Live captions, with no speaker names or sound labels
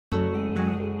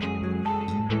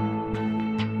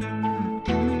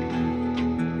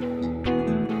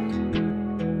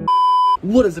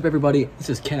What is up, everybody? This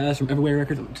is Cass from Everywhere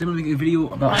Records. I'm today making a video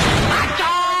about.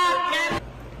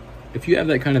 If you have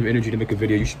that kind of energy to make a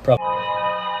video, you should probably.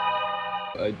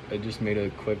 I just made a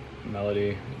quick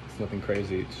melody. It's nothing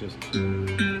crazy. It's just.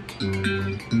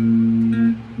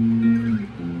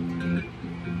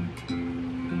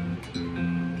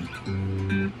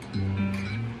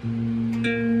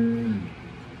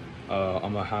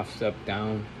 I'm a half step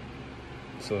down,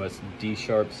 so that's D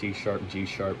sharp, C sharp, G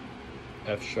sharp,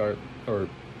 F sharp, or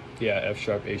yeah, F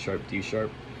sharp, A sharp, D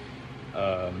sharp.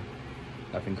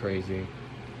 Nothing crazy,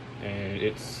 and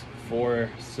it's 4,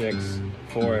 6,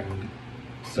 4,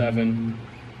 7,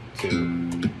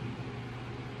 2.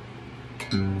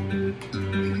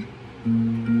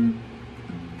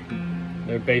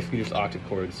 They're basically just octave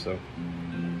chords, so.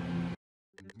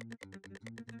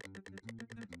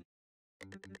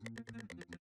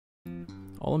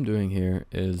 All I'm doing here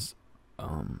is,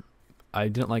 I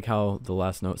didn't like how the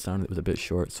last note sounded. It was a bit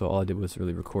short, so all I did was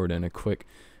really record in a quick,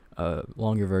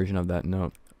 longer version of that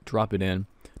note, drop it in.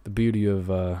 The beauty of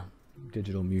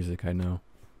digital music, I know.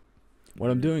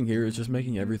 What I'm doing here is just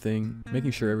making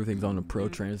sure everything's on a pro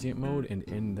transient mode and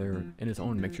in its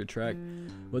own mixer track.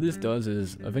 What this does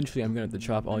is, eventually I'm gonna have to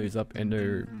chop all these up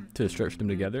to stretch them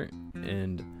together,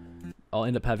 and I'll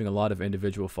end up having a lot of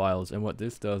individual files, and what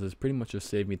this does is pretty much just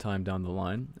save me time down the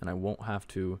line, and I won't have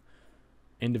to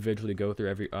individually go through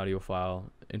every audio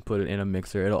file and put it in a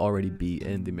mixer. It'll already be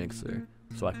in the mixer,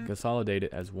 so I can consolidate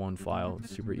it as one file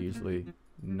super easily,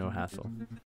 no hassle.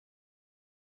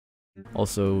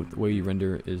 Also, the way you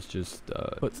render is just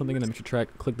put something in the mixer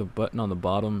track, click the button on the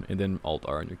bottom, and then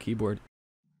Alt-R on your keyboard.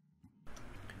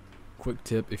 Quick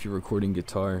tip, if you're recording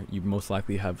guitar, you most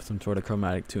likely have some sort of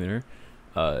chromatic tuner.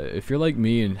 If you're like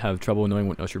me and have trouble knowing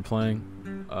what notes you're playing,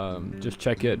 just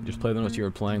check it, just play the notes you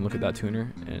were playing, look at that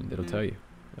tuner, and it'll tell you.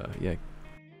 Yeah.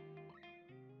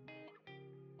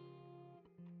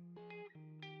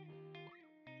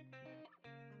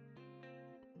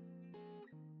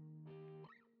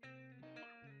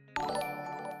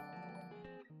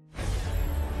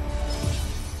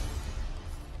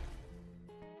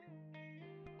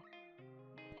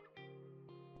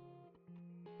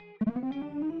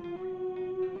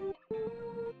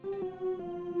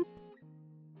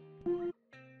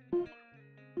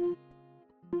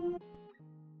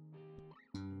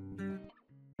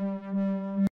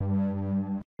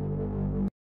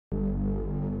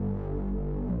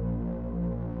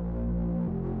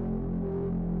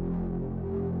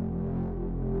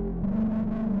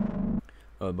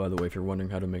 By the way, if you're wondering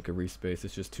how to make a respace,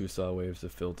 it's just 2 saw waves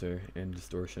of filter and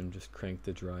distortion. Just crank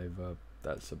the drive up.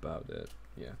 That's about it.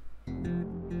 Yeah.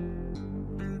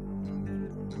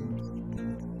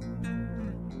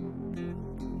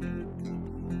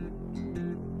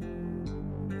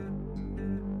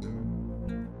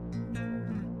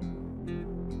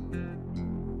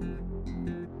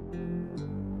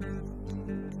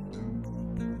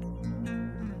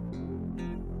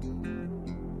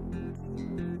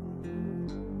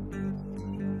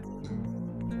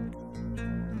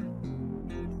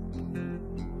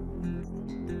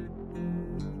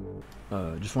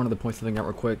 Just wanted to point something out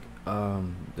real quick.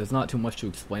 There's not too much to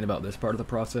explain about this part of the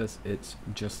process. It's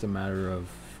just a matter of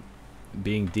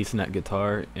being decent at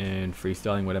guitar and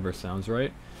freestyling whatever sounds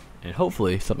right, and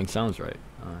hopefully something sounds right.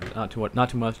 Not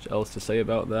too much else to say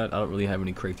about that. I don't really have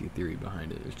any crazy theory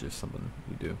behind it. It's just something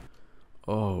you do.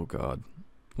 Oh god,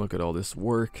 look at all this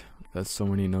work. That's so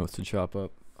many notes to chop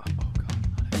up. Oh god.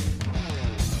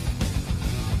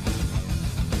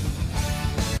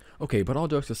 Okay, but all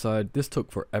jokes aside, this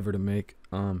took forever to make.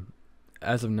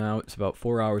 As of now, it's about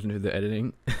 4 hours into the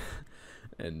editing,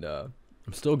 and I'm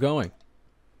still going.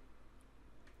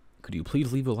 Could you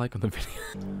please leave a like on the video?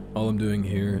 All I'm doing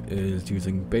here is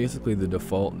using basically the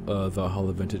default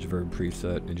Valhalla Vintage Verb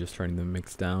preset and just turning the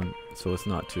mix down so it's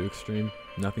not too extreme.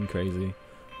 Nothing crazy.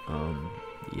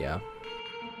 Yeah.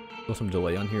 There's some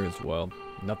delay on here as well.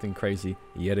 Nothing crazy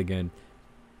yet again.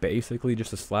 Basically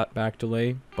just a slapback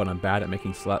delay, but I'm bad at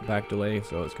making slapback delay,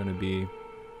 so it's gonna be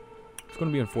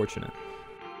unfortunate.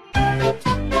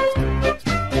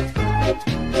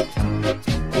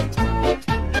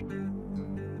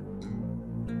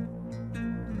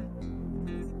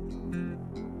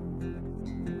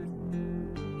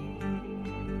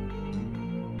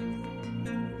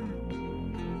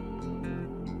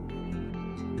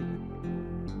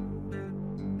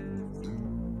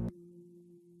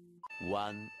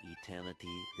 One eternity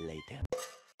later.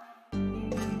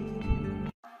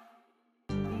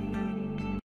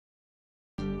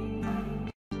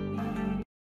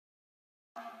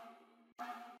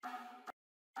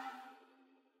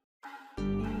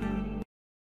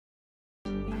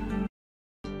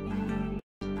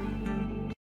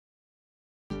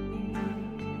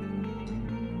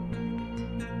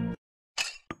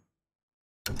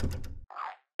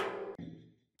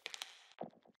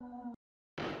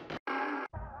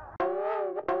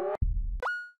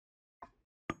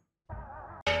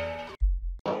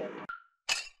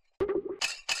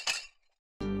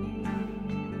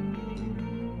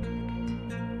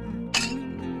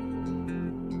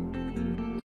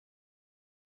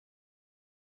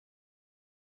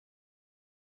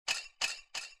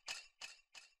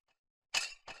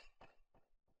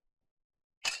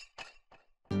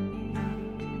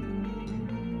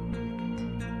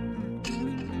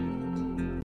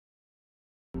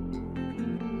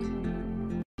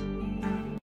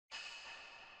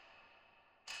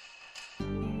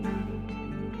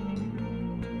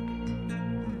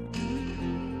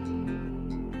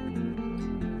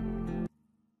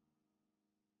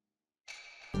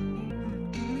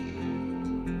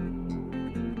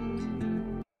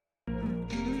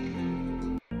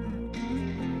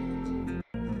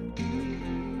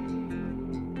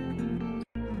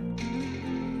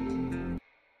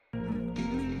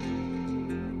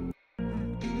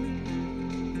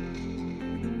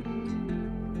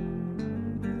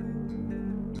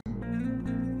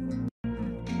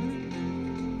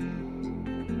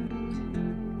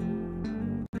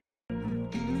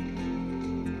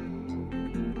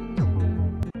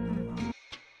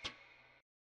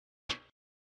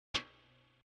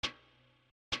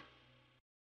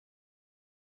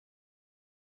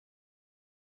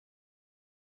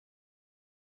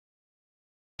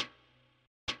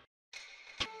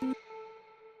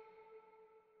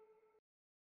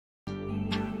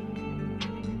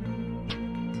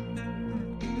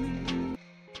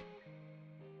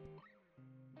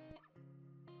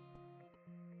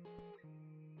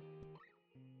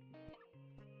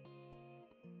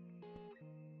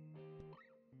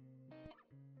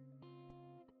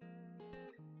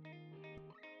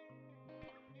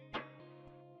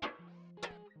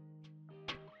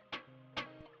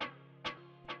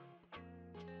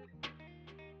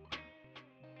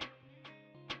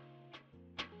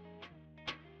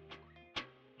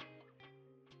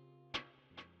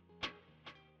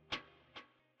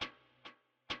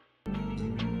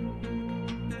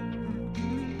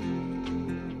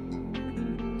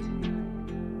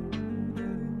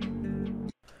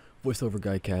 Voiceover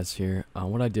Guy Cast here.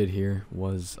 What I did here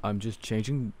was I'm just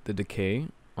changing the decay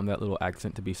on that little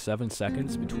accent to be 7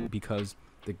 seconds because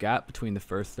the gap between the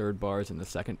first third bars and the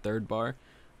second third bar,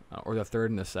 or the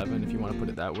third and the 7, if you want to put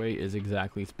it that way, is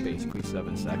basically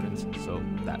 7 seconds. So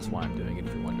that's why I'm doing it,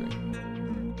 if you're wondering.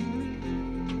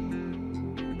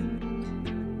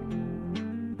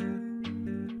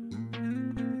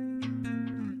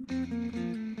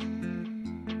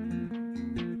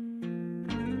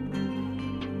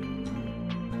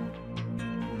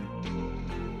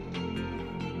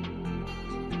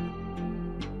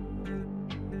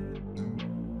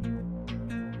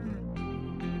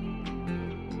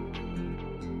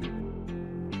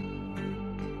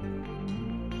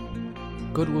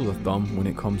 Good rule of thumb when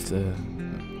it comes to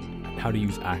how to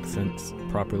use accents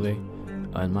properly,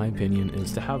 in my opinion,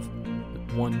 is to have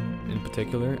one in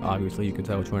particular. Obviously you can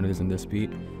tell which one it is in this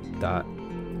beat, that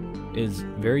is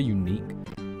very unique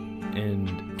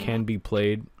and can be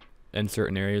played in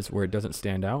certain areas where it doesn't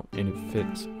stand out and it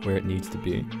fits where it needs to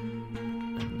be,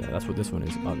 and that's what this one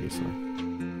is, obviously.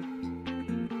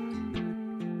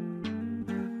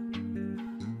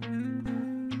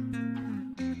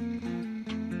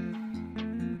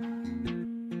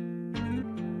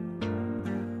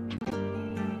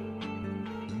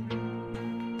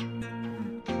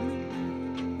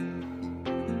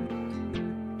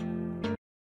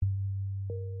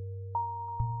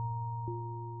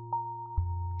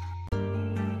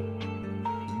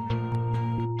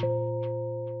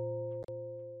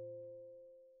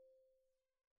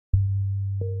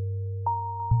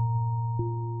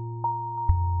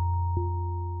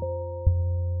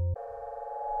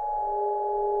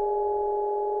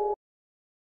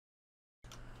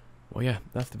 Well, yeah,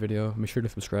 that's the video. Make sure to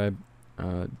subscribe.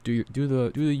 Do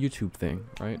the YouTube thing,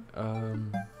 right?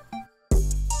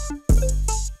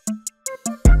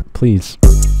 Please.